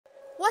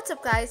What's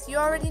up, guys? You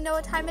already know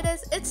what time it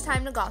is. It's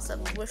time to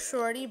gossip with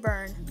Shorty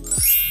Burn.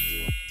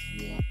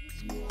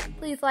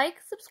 Please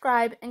like,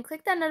 subscribe, and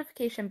click that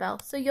notification bell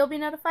so you'll be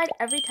notified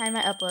every time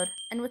I upload.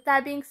 And with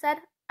that being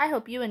said, I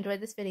hope you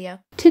enjoyed this video.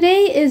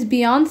 Today is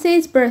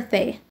Beyonce's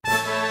birthday.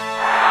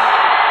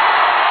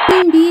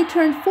 Queen Bee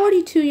turned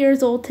 42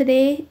 years old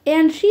today,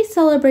 and she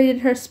celebrated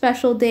her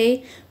special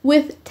day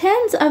with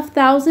tens of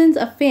thousands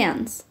of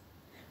fans.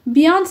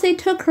 Beyonce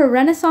took her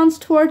Renaissance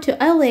tour to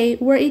LA,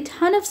 where a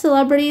ton of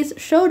celebrities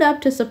showed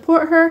up to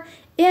support her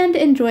and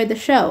enjoy the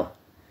show.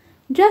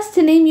 Just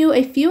to name you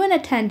a few in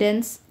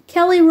attendance: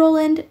 Kelly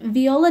Rowland,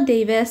 Viola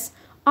Davis,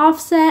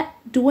 Offset,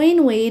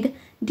 Dwayne Wade,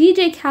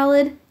 DJ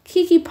Khaled,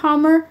 Keke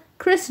Palmer,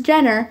 Kris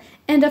Jenner,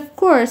 and of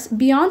course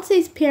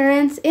Beyonce's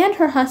parents and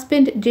her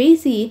husband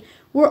Jay-Z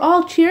were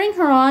all cheering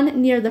her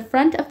on near the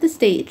front of the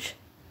stage.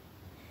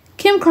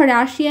 Kim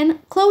Kardashian,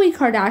 Khloe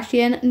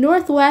Kardashian,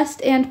 North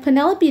West, and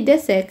Penelope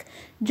Disick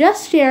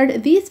just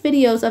shared these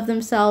videos of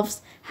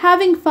themselves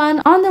having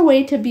fun on their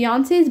way to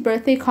Beyonce's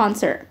birthday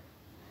concert.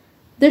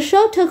 The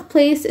show took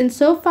place in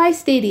SoFi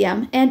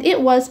Stadium, and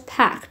it was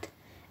packed.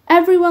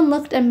 Everyone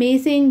looked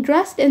amazing,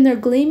 dressed in their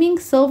gleaming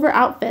silver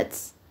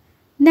outfits.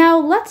 Now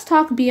let's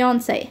talk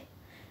Beyonce.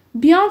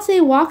 Beyonce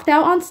walked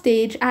out on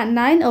stage at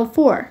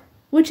 9:04,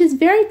 which is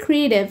very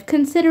creative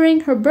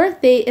considering her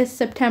birthday is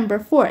September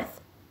 4th.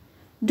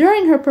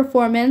 During her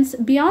performance,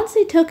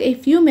 Beyonce took a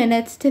few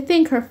minutes to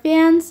thank her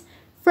fans,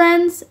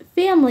 friends,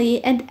 family,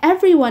 and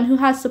everyone who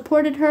has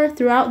supported her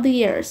throughout the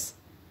years.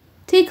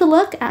 Take a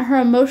look at her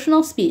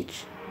emotional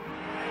speech.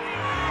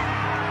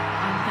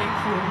 I'm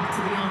thankful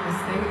to be on the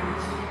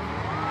stage.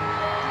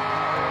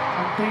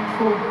 I'm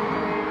thankful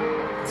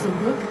to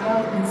look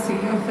out and see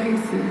your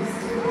faces.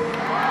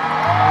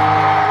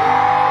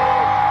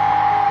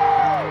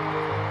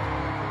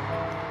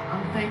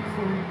 I'm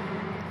thankful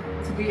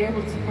to be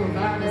able to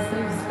provide a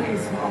safe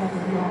space for all of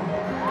y'all.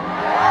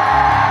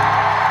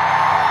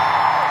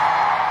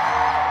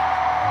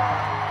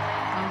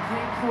 I'm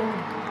thankful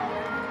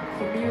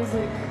for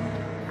music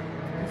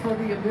and for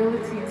the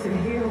ability to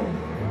heal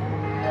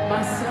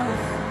myself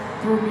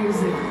through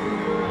music,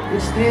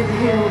 which then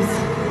heals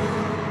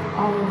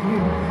all of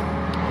you.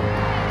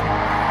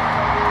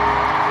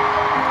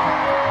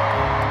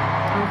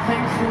 I'm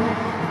thankful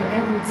for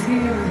every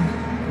tear,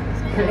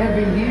 for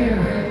every year.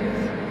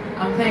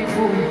 I'm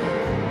thankful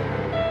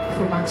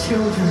for my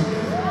children.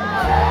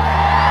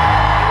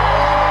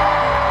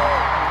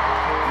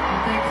 I'm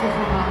thankful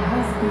for my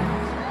husband.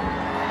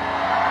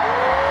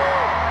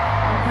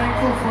 I'm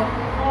thankful for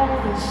all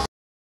the shit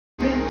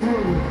I've been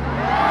through.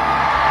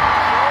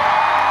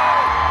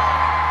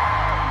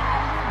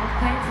 I'm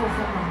thankful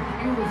for my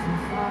beautiful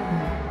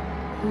father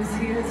who's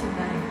here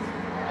tonight.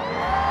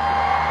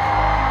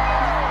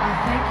 I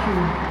thank you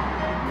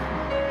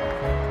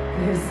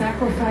for his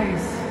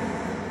sacrifice,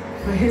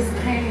 for his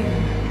pain.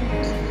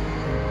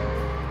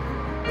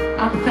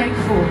 I'm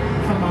thankful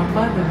for my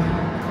mother,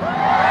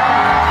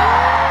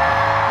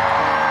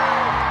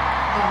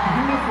 my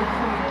beautiful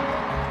queen.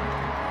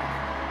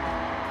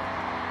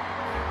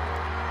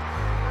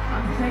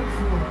 I'm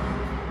thankful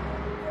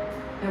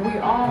that we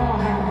all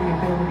have the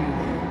ability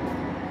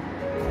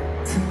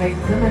to make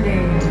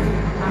lemonade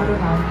out of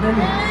our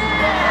limits.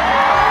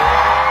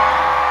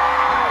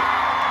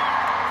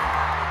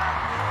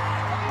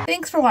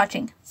 Thanks for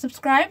watching.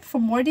 Subscribe for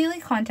more daily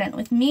content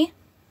with me,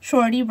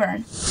 Shorty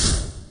Burn.